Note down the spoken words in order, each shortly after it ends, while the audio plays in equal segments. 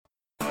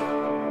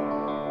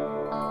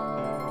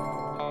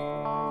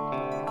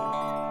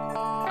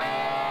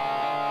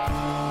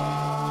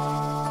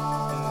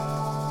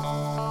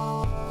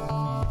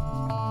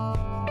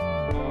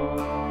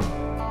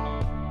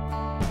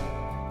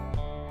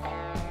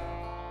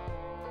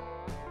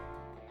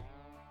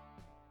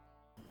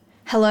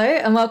Hello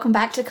and welcome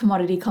back to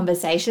Commodity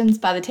Conversations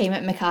by the team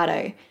at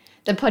Mercado,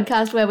 the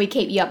podcast where we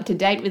keep you up to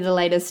date with the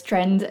latest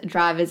trends,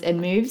 drivers and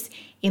moves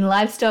in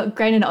livestock,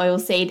 grain and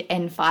oilseed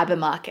and fibre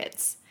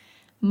markets.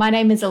 My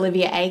name is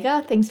Olivia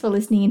Ager. Thanks for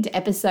listening into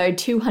episode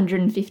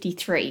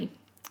 253.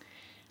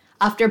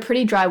 After a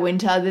pretty dry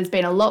winter, there's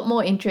been a lot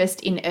more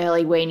interest in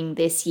early weaning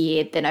this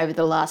year than over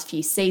the last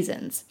few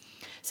seasons.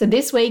 So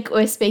this week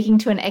we're speaking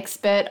to an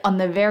expert on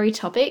the very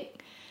topic.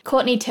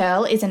 Courtney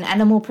Tourle is an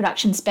animal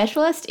production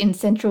specialist in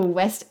Central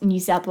West New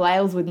South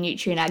Wales with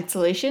Nutrien Ag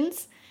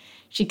Solutions.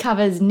 She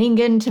covers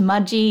Nyngan to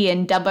Mudgee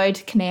and Dubbo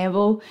to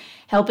Coonamble,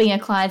 helping her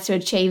clients to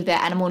achieve their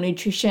animal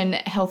nutrition,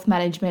 health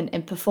management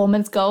and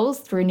performance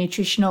goals through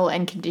nutritional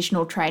and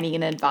conditional training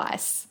and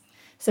advice.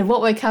 So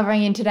what we're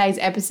covering in today's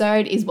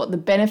episode is what the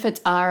benefits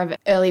are of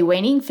early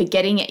weaning for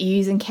getting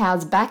ewes and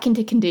cows back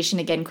into condition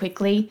again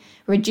quickly,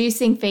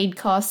 reducing feed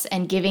costs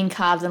and giving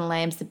calves and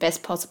lambs the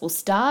best possible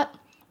start,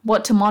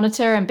 what to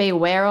monitor and be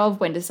aware of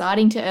when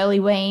deciding to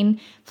early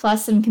wean,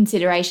 plus some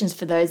considerations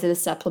for those that are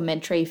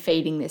supplementary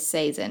feeding this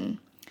season.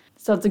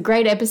 So it's a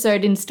great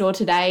episode in store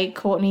today.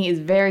 Courtney is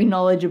very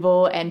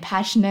knowledgeable and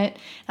passionate,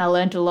 and I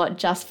learned a lot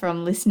just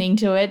from listening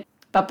to it.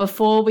 But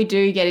before we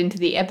do get into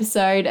the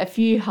episode, a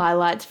few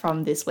highlights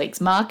from this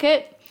week's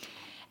market.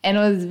 And it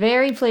was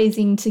very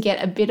pleasing to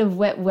get a bit of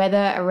wet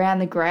weather around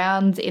the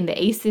grounds in the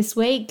east this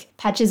week.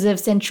 Patches of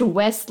Central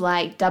West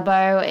like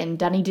Dubbo and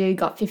Dunedoo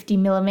got 50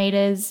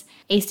 millimetres,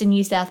 eastern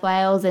New South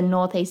Wales and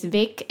northeast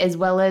Vic, as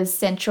well as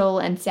central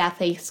and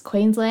southeast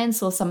Queensland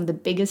saw some of the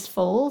biggest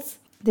falls.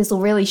 This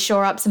will really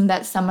shore up some of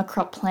that summer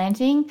crop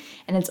planting,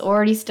 and it's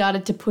already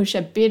started to push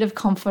a bit of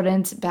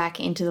confidence back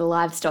into the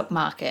livestock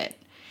market.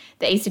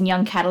 The Eastern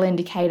Young Cattle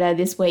Indicator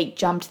this week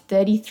jumped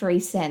 33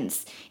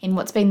 cents in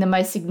what's been the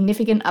most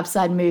significant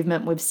upside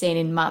movement we've seen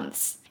in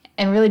months.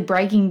 And really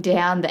breaking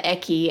down the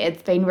EYCI,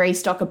 it's been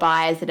restocker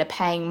buyers that are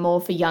paying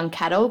more for young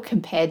cattle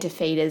compared to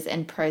feeders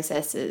and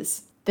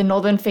processors. The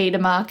northern feeder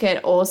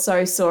market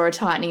also saw a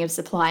tightening of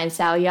supply in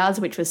sale yards,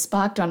 which was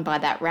sparked on by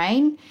that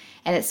rain,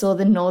 and it saw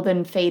the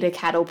northern feeder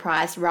cattle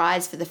price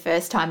rise for the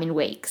first time in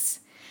weeks.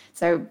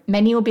 So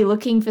many will be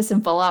looking for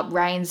some follow-up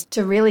rains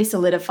to really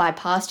solidify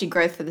pasture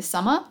growth for the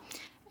summer.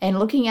 And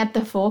looking at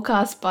the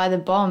forecast by the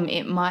BOM,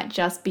 it might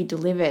just be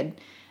delivered.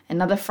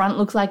 Another front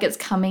looks like it's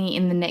coming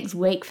in the next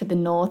week for the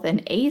north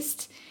and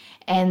east.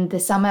 And the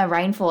summer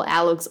rainfall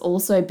outlook's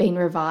also been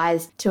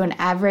revised to an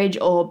average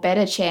or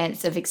better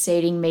chance of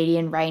exceeding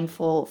median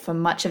rainfall for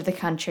much of the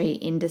country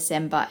in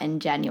December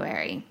and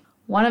January.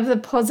 One of the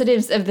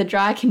positives of the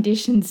dry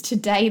conditions to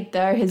date,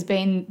 though, has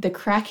been the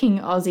cracking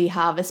Aussie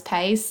harvest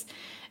pace.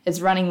 It's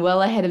running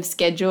well ahead of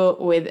schedule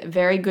with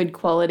very good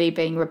quality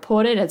being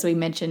reported, as we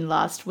mentioned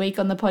last week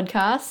on the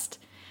podcast.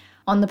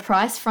 On the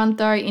price front,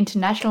 though,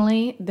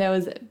 internationally, there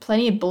was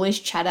plenty of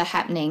bullish chatter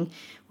happening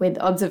with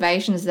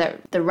observations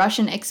that the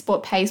Russian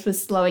export pace was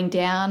slowing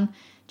down,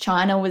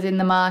 China was in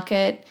the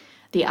market,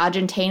 the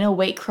Argentina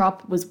wheat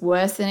crop was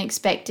worse than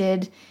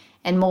expected,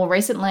 and more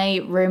recently,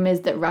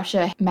 rumours that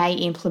Russia may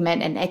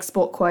implement an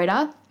export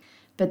quota.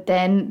 But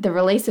then the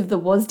release of the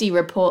WASDE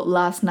report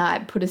last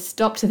night put a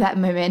stop to that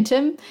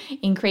momentum,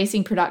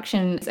 increasing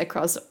production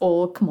across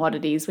all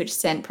commodities, which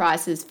sent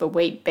prices for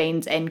wheat,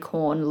 beans and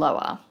corn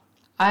lower.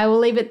 I will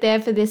leave it there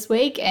for this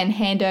week and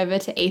hand over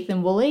to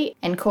Ethan Woolley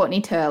and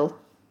Courtney Tourle.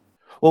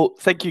 Well,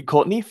 thank you,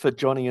 Courtney, for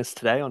joining us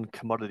today on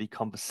Commodity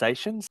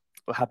Conversations.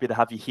 We're happy to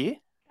have you here.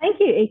 Thank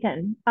you,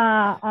 Ethan.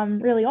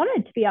 I'm really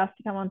honoured to be asked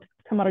to come on to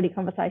Commodity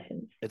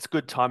Conversations. It's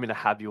good timing to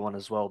have you on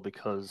as well,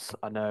 because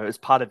I know as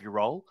part of your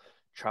role,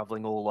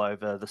 travelling all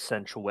over the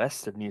Central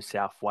West of New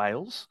South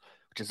Wales,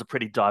 which is a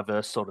pretty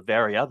diverse sort of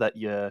area, that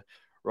you're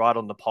right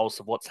on the pulse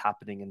of what's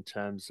happening in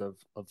terms of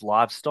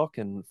livestock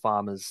and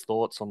farmers'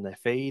 thoughts on their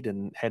feed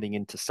and heading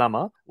into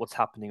summer. What's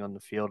happening on the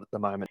field at the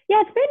moment?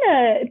 Yeah,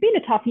 it's been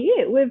a tough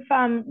year. We've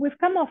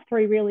come off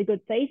 3 really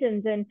good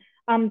seasons, and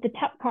the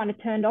tap kind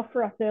of turned off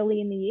for us early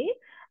in the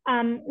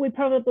year. We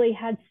probably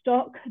had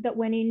stock that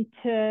went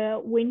into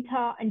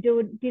winter and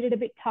did it a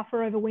bit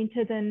tougher over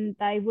winter than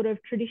they would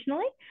have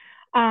traditionally.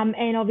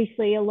 And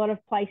obviously a lot of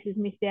places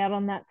missed out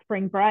on that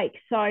spring break.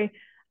 So,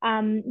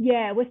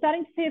 we're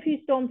starting to see a few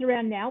storms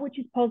around now, which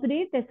is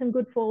positive. There's some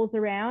good falls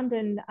around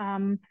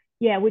and,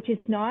 which is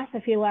nice. I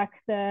feel like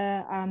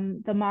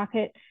the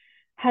market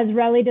has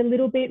rallied a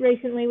little bit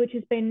recently, which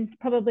has been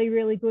probably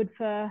really good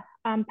for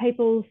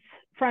people's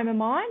frame of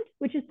mind,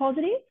 which is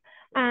positive.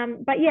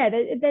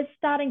 There's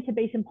starting to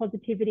be some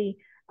positivity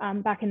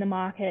back in the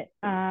market,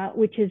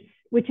 which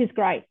is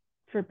great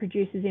for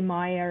producers in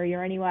my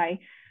area anyway.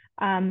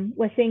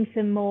 We're seeing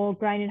some more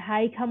grain and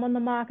hay come on the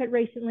market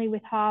recently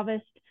with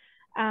harvest,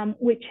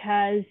 which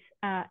has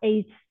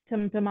eased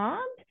some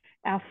demand.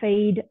 Our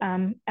feed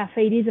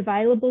is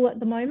available at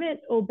the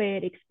moment,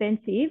 albeit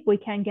expensive. We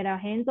can get our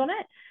hands on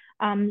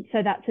it.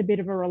 So that's a bit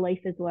of a relief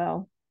as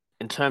well.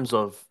 In terms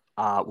of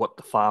what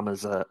the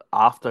farmers are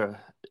after,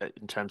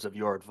 in terms of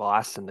your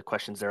advice and the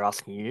questions they're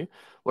asking you,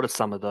 what are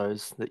some of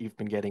those that you've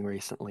been getting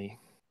recently?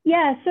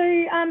 Yeah,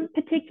 so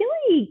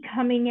particularly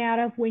coming out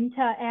of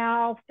winter,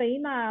 our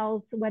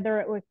females,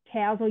 whether it was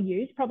cows or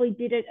ewes, probably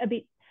did it a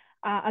bit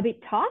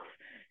tough.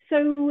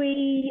 So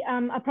we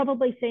are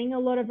probably seeing a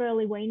lot of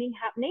early weaning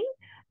happening,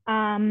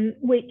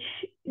 which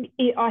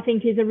I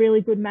think is a really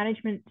good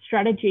management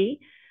strategy.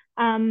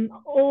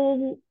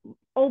 Although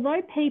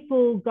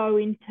people go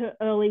into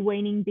early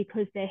weaning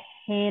because their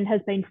hand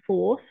has been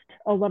forced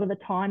a lot of the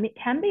time, it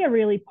can be a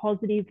really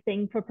positive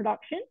thing for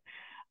production.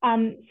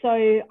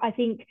 So I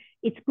think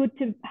it's good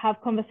to have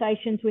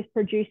conversations with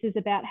producers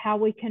about how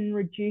we can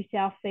reduce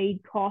our feed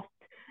costs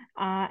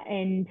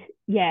and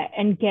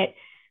get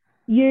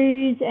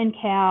ewes and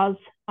cows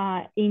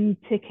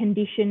into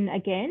condition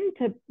again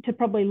to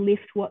probably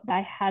lift what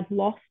they had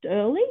lost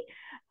early,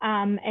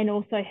 and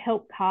also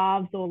help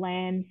calves or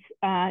lambs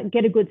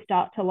get a good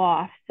start to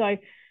life. So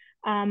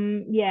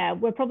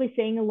we're probably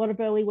seeing a lot of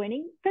early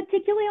weaning,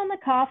 particularly on the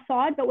calf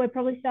side, but we're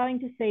probably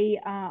starting to see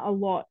a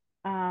lot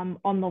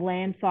on the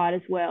lamb side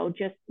as well,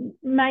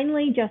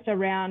 mainly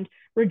around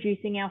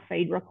reducing our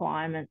feed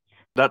requirements.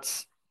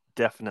 That's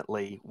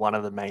definitely one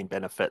of the main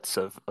benefits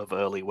of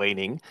early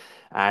weaning.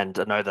 And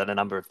I know that a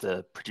number of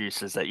the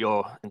producers that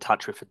you're in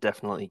touch with are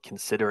definitely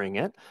considering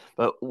it.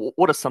 But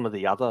what are some of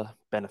the other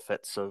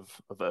benefits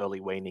of early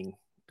weaning,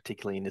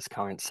 particularly in this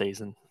current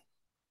season?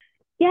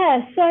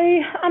 Yeah, so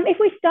if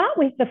we start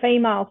with the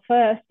female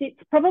first, it's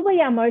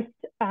probably our most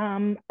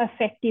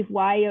effective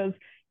way of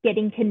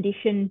getting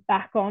condition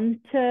back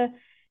onto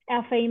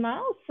our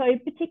females. So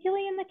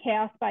particularly in the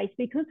cow space,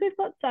 because we've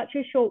got such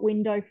a short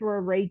window for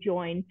a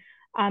rejoin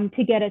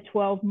to get a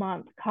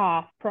 12-month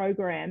calf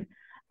program,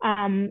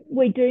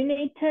 we do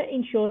need to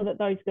ensure that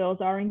those girls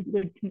are in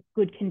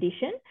good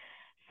condition.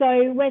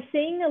 So we're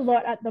seeing a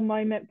lot at the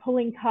moment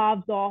pulling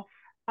calves off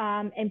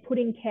and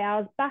putting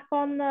cows back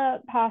on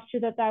the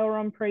pasture that they were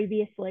on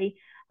previously.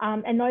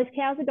 And those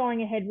cows are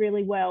going ahead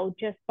really well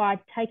just by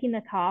taking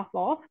the calf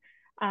off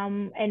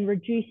and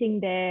reducing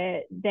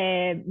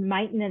their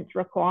maintenance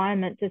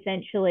requirements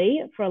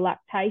essentially for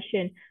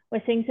lactation.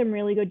 We're seeing some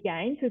really good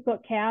gains. We've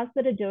got cows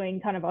that are doing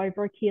kind of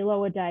over 1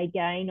 kilo a day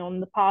gain on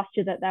the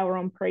pasture that they were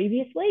on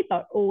previously,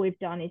 but all we've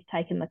done is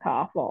taken the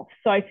calf off.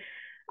 So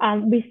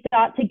we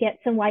start to get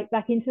some weight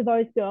back into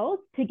those girls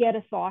to get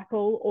a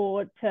cycle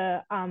or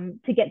to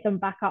get them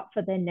back up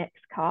for their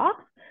next calf.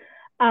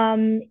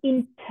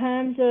 In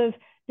terms of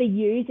the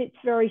ewes, it's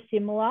very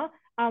similar.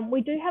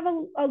 We do have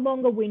a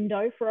longer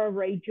window for a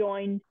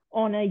rejoin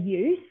on a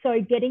ewe,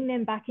 so getting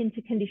them back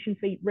into condition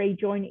for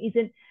rejoin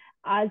isn't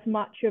as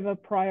much of a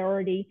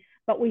priority,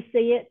 but we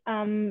see it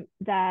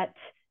that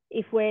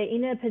if we're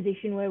in a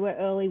position where we're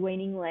early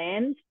weaning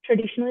lambs,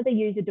 traditionally the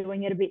ewes are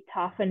doing it a bit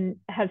tough and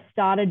have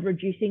started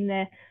reducing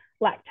their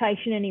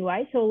lactation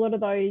anyway. So a lot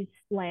of those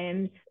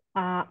lambs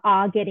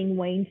are getting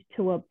weaned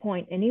to a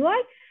point anyway.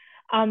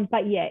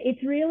 But yeah,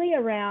 it's really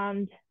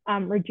around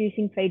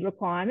reducing feed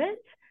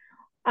requirements.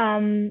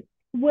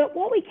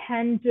 What we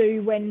can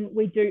do when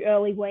we do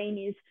early wean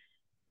is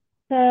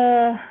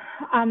the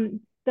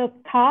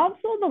calves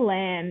or the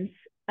lambs,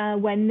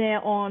 when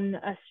they're on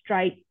a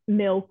straight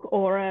milk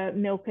or a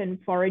milk and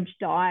forage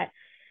diet,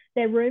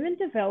 their rumen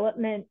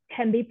development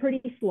can be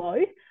pretty slow.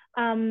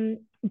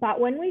 But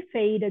when we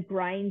feed a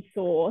grain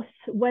source,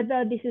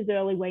 whether this is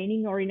early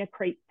weaning or in a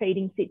creep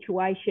feeding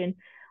situation,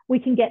 we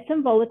can get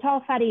some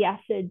volatile fatty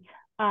acids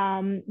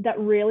that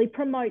really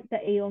promote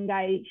the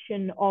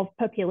elongation of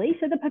papillae.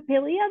 So the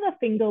papillae are the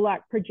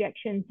finger-like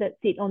projections that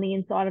sit on the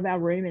inside of our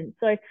rumen.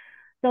 So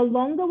the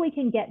longer we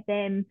can get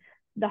them,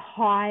 the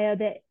higher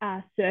the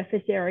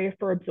surface area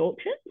for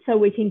absorption. So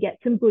we can get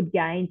some good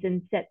gains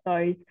and set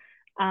those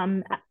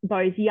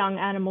young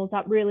animals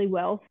up really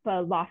well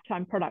for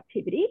lifetime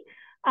productivity.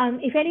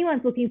 If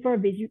anyone's looking for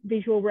a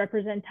visual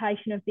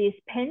representation of this,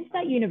 Penn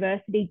State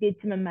University did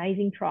some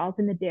amazing trials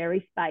in the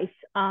dairy space,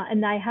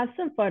 and they have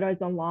some photos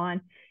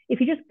online.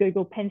 If you just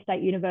Google Penn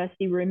State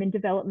University rumen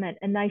development,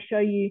 and they show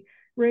you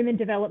rumen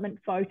development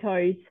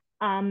photos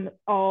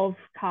of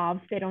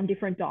calves fed on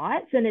different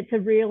diets, and it's a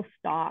real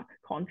stark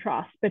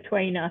contrast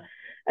between a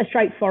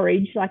straight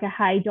forage, like a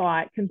hay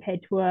diet,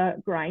 compared to a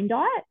grain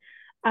diet.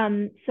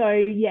 So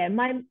yeah,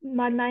 my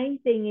main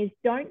thing is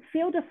don't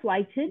feel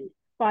deflated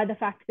by the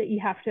fact that you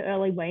have to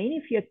early wean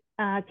if your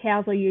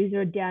cows or ewes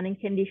are down in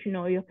condition,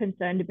 or you're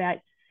concerned about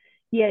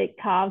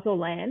calves or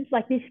lambs.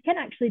 Like, this can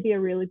actually be a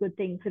really good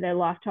thing for their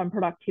lifetime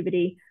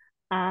productivity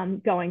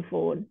going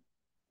forward.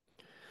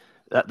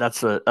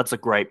 That's a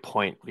great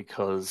point,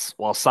 because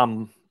while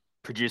some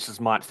producers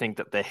might think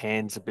that their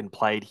hands have been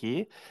played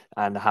here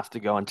and have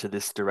to go into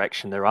this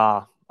direction, there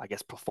are, I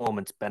guess,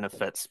 performance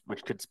benefits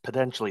which could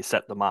potentially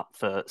set them up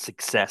for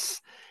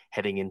success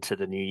heading into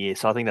the new year.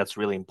 So I think that's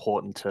really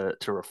important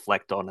to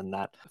reflect on, and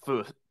that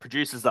for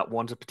producers that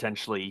want to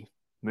potentially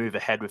move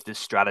ahead with this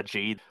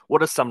strategy,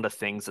 what are some of the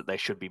things that they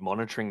should be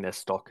monitoring their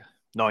stock,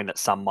 knowing that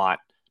some might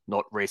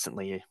not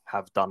recently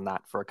have done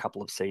that for a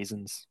couple of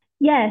seasons?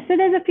 Yeah, so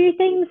there's a few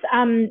things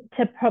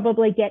to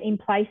probably get in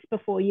place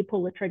before you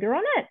pull the trigger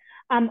on it.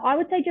 I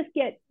would say just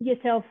get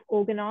yourself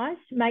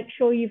organised, make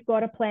sure you've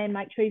got a plan,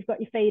 make sure you've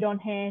got your feed on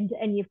hand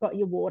and you've got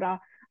your water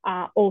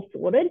all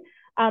sorted.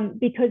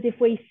 Because if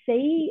we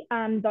see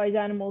those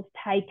animals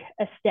take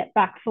a step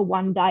back for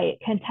one day,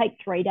 it can take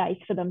 3 days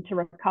for them to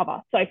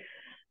recover. So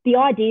the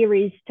idea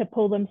is to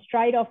pull them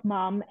straight off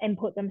mum and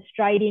put them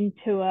straight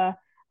into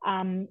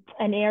an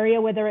area,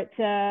 whether it's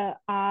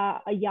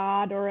a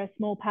yard or a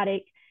small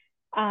paddock,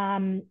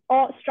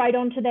 or straight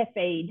onto their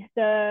feed.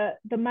 The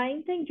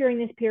main thing during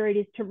this period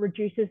is to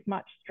reduce as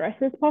much stress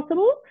as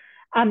possible.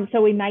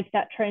 So we make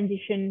that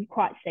transition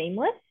quite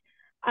seamless.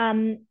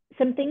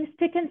 Some things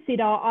to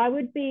consider, I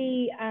would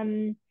be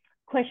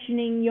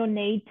questioning your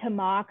need to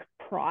mark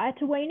prior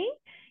to weaning.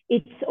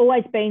 It's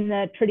always been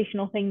the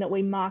traditional thing that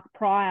we mark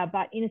prior,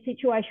 but in a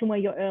situation where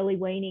you're early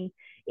weaning,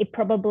 it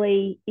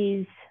probably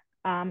is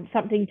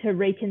something to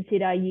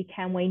reconsider. You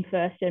can wean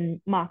first and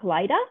mark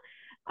later,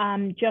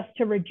 just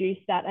to reduce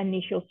that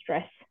initial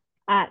stress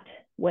at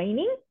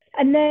weaning.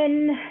 And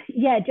then,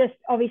 yeah, just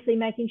obviously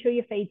making sure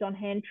your feed's on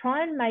hand.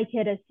 Try and make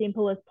it as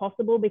simple as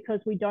possible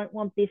because we don't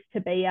want this to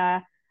be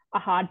a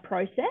hard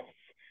process.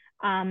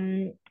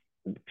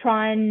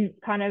 Try and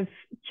kind of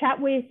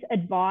chat with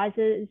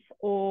advisors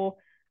or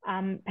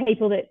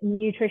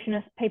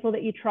nutritionists, people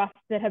that you trust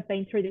that have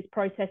been through this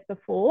process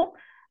before,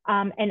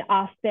 and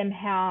ask them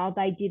how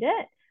they did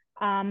it.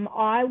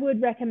 I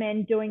would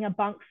recommend doing a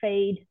bunk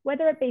feed,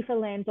 whether it be for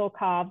lambs or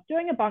calves,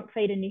 doing a bunk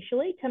feed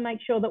initially to make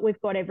sure that we've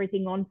got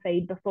everything on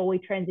feed before we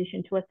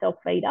transition to a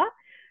self-feeder.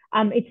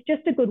 It's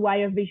just a good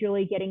way of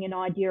visually getting an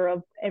idea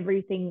of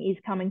everything is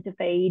coming to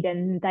feed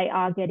and they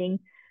are getting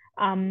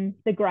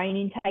the grain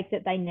intake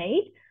that they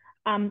need.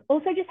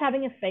 Also just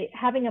having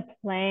a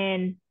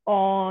plan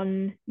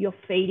on your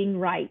feeding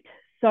rate.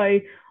 So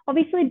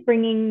obviously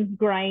bringing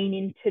grain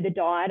into the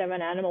diet of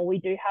an animal, we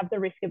do have the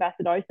risk of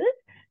acidosis.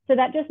 So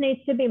that just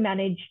needs to be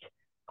managed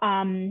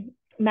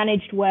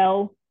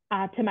well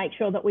to make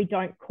sure that we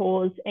don't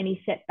cause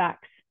any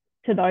setbacks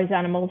to those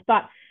animals.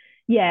 But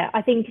yeah,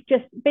 I think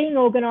just being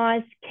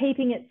organised,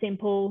 keeping it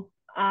simple,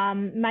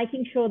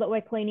 making sure that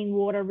we're cleaning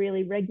water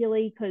really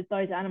regularly because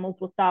those animals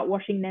will start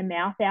washing their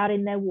mouth out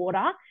in their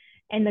water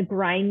and the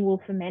grain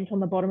will ferment on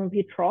the bottom of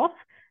your trough.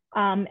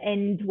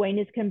 And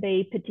weaners can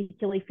be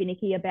particularly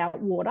finicky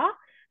about water.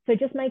 So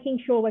just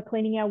making sure we're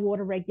cleaning our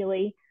water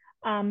regularly.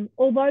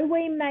 Although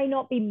we may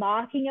not be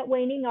marking at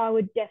weaning, I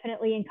would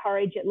definitely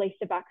encourage at least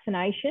a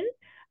vaccination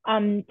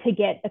to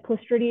get a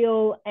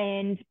clostridial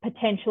and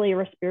potentially a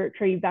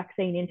respiratory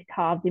vaccine into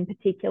calves in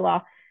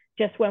particular,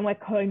 just when we're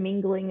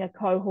commingling a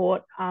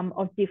cohort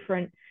of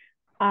different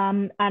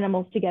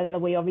animals together,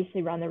 we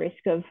obviously run the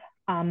risk of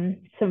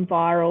some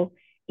viral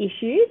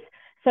issues.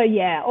 So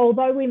yeah,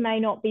 although we may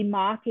not be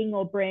marking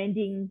or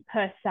branding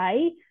per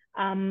se,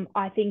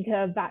 I think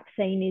a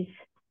vaccine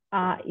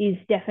is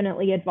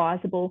definitely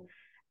advisable.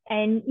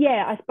 And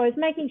yeah, I suppose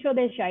making sure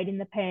there's shade in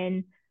the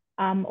pen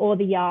or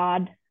the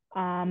yard.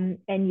 And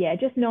yeah,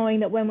 just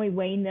knowing that when we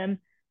wean them,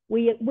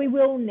 we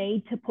will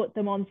need to put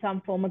them on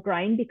some form of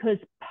grain because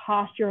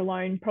pasture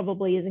alone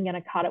probably isn't going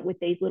to cut it with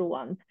these little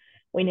ones.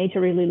 We need to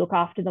really look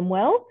after them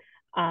well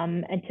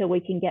until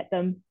we can get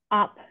them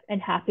up and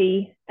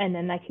happy, and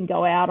then they can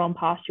go out on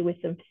pasture with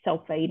some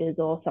self-feeders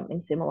or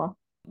something similar.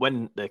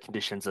 When the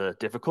conditions are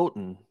difficult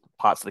in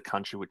parts of the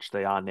country, which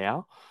they are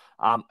now,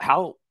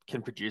 how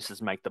can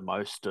producers make the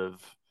most of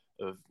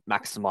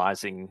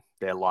maximising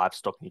their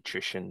livestock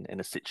nutrition in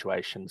a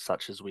situation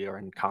such as we are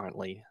in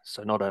currently?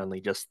 So not only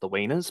just the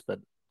weaners, but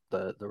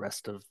the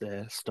rest of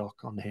their stock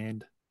on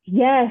hand.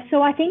 Yeah,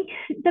 so I think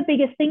the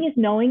biggest thing is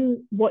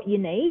knowing what you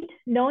need,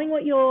 knowing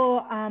what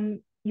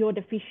your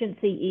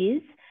deficiency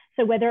is.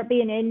 So whether it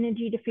be an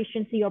energy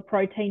deficiency or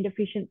protein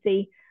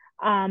deficiency,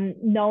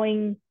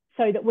 knowing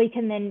so that we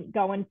can then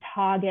go and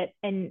target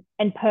and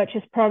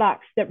purchase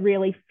products that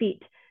really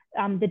fit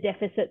the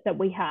deficit that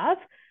we have.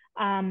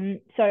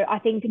 So I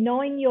think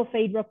knowing your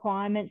feed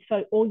requirements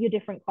for all your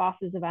different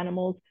classes of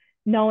animals,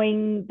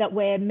 knowing that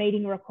we're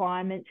meeting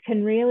requirements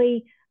can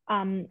really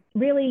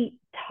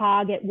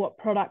target what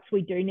products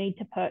we do need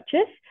to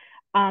purchase.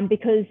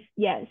 Because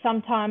yeah,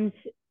 sometimes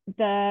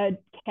the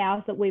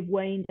cows that we've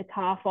weaned the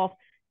calf off,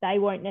 they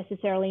won't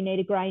necessarily need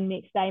a grain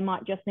mix. They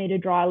might just need a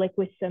dry lick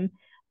with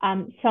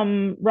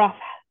some rough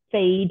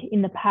feed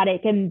in the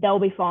paddock and they'll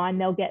be fine.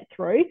 They'll get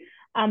through.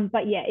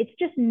 But yeah, it's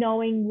just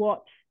knowing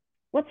what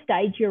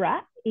stage you're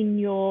at in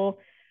your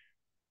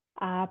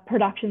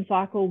production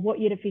cycle, what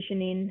you're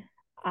deficient in,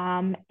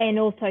 and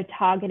also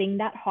targeting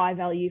that high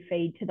value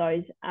feed to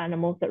those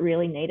animals that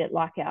really need it,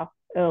 like our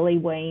early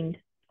weaned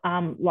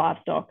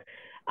livestock.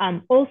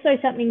 Also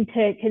something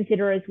to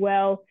consider as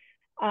well,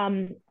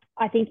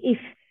 I think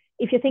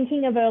if you're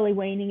thinking of early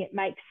weaning, it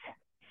makes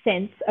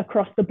sense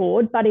across the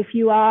board. But if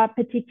you are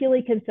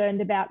particularly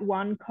concerned about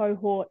one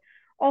cohort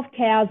of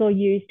cows or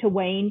ewes to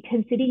wean,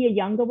 consider your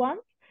younger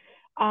ones,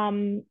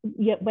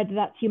 whether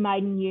that's your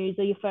maiden ewes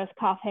or your first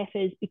calf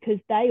heifers, because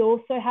they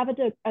also have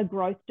a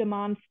growth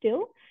demand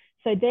still.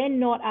 So they're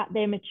not at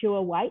their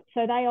mature weight.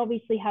 So they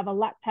obviously have a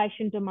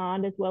lactation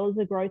demand as well as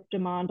a growth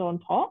demand on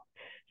top.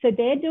 So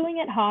they're doing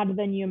it harder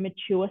than your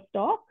mature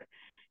stock.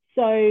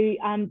 So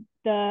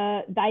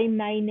they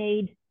may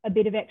need a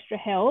bit of extra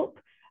help,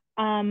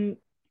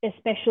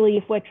 especially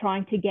if we're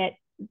trying to get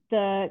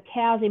the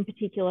cows in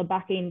particular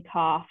back in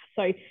calf.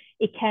 So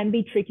it can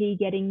be tricky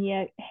getting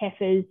your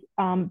heifers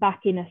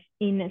back in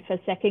for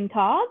second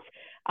calves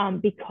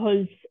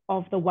because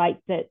of the weight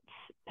that's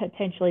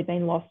potentially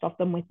been lost off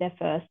them with their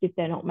first if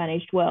they're not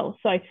managed well.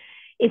 So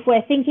if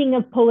we're thinking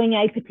of pulling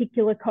a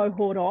particular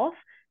cohort off,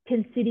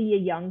 consider your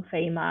young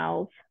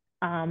females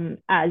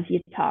as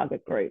your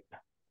target group.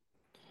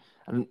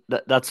 And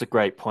that's a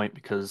great point,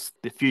 because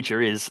the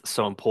future is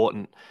so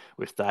important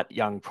with that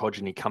young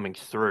progeny coming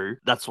through.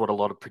 That's what a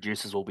lot of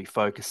producers will be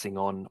focusing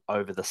on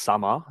over the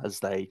summer as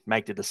they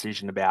make the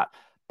decision about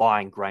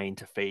buying grain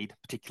to feed,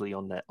 particularly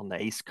on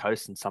the East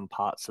Coast and some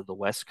parts of the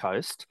West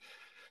Coast.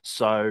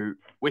 So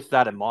with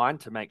that in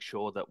mind, to make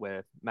sure that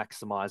we're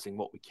maximising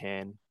what we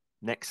can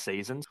next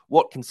season,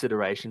 what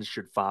considerations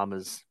should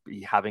farmers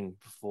be having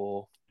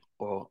before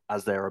or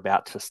as they're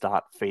about to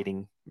start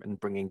feeding and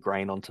bringing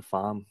grain onto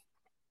farm?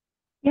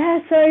 Yeah,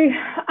 so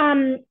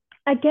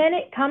again,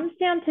 it comes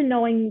down to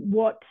knowing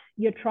what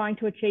you're trying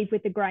to achieve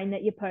with the grain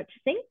that you're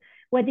purchasing,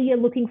 whether you're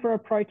looking for a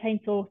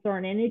protein source or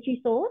an energy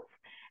source,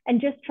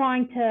 and just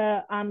trying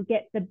to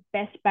get the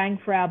best bang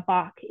for our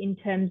buck in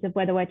terms of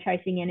whether we're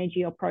chasing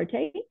energy or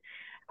protein.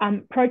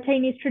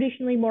 Protein is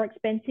traditionally more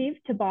expensive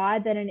to buy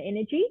than an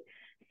energy.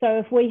 So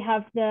if we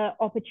have the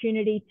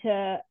opportunity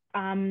to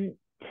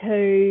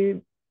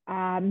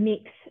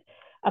mix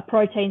a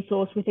protein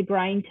source with a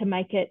grain to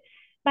make it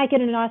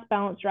a nice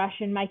balanced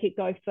ration, make it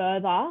go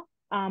further,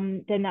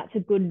 then that's a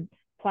good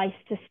place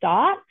to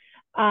start.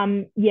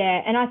 And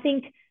I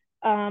think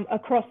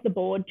across the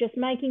board, just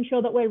making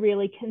sure that we're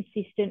really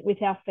consistent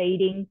with our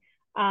feeding.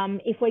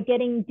 If we're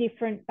getting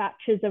different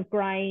batches of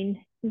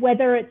grain,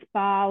 whether it's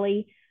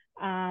barley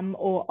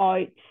or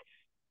oats,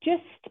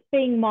 just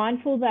being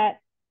mindful that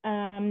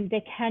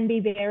there can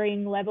be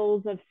varying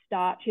levels of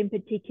starch in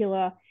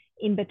particular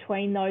in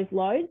between those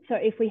loads. So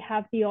if we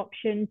have the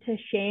option to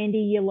shandy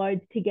your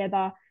loads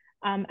together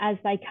as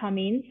they come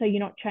in, so you're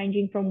not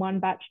changing from one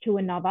batch to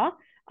another,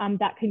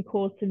 that can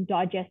cause some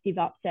digestive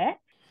upset.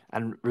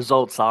 And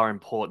results are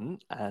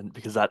important, and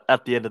because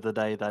at the end of the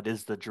day, that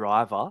is the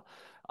driver.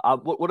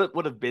 What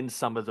would have been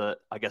some of the,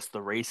 I guess,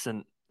 the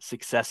recent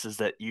successes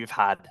that you've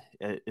had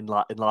in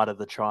light of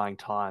the trying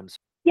times?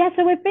 Yeah,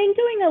 so we've been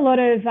doing a lot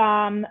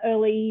of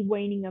early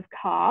weaning of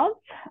calves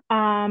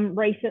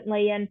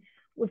recently, and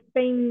we've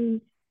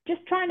been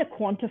just trying to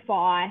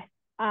quantify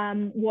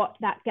what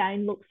that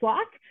gain looks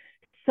like.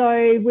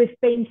 So we've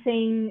been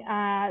seeing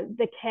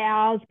the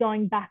cows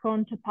going back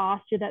onto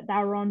pasture that they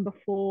were on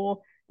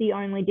before, the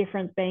only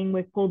difference being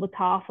we've pulled the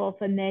calf off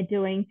and they're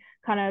doing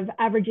kind of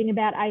averaging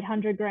about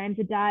 800 grams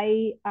a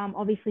day.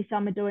 Obviously,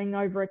 some are doing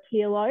over a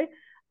kilo,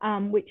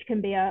 which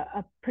can be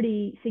a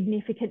pretty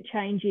significant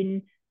change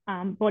in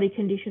body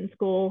condition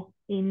score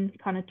in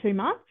kind of 2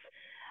 months.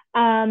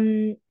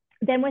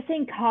 Then we're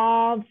seeing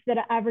calves that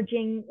are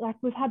averaging, like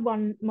we've had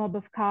one mob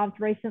of calves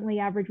recently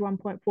average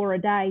 1.4 a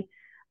day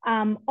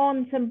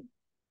on some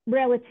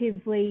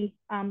relatively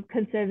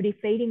conservative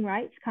feeding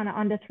rates, kind of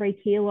under 3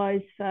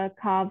 kilos for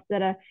calves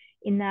that are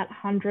in that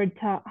 100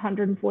 to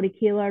 140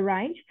 kilo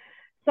range.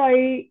 So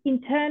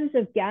in terms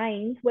of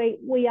gains,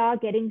 we are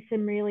getting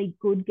some really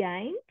good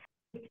gains.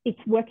 It's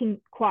working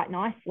quite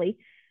nicely.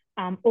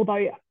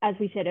 Although, as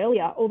we said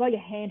earlier, although your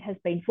hand has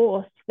been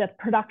forced, the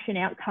production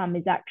outcome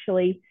is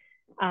actually,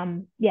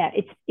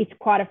 it's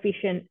quite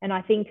efficient. And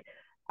I think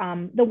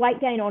the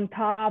weight gain on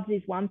calves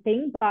is one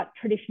thing, but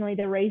traditionally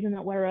the reason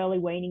that we're early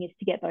weaning is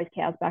to get those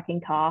cows back in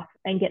calf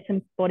and get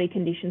some body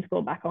condition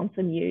score back on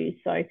some ewes.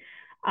 So,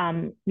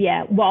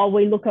 while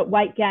we look at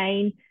weight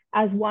gain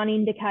as one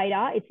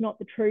indicator, it's not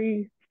the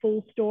true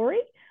full story.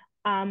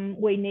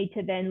 We need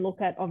to then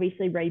look at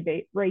obviously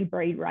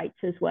rebreed rates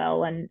as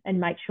well and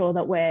make sure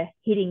that we're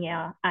hitting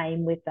our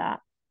aim with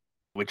that.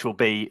 Which will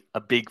be a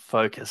big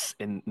focus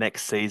in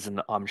next season,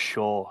 I'm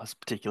sure,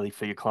 particularly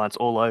for your clients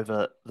all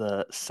over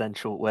the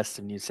Central West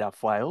of New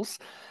South Wales.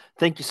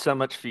 Thank you so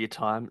much for your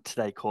time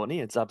today, Courtney.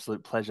 It's an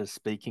absolute pleasure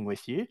speaking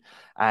with you.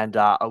 And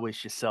I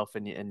wish yourself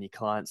and your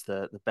clients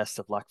the best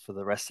of luck for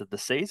the rest of the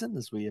season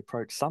as we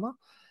approach summer.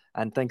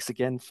 And thanks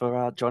again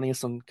for joining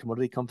us on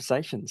Commodity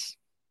Conversations.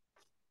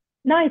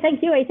 No,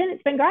 thank you, Ethan.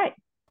 It's been great.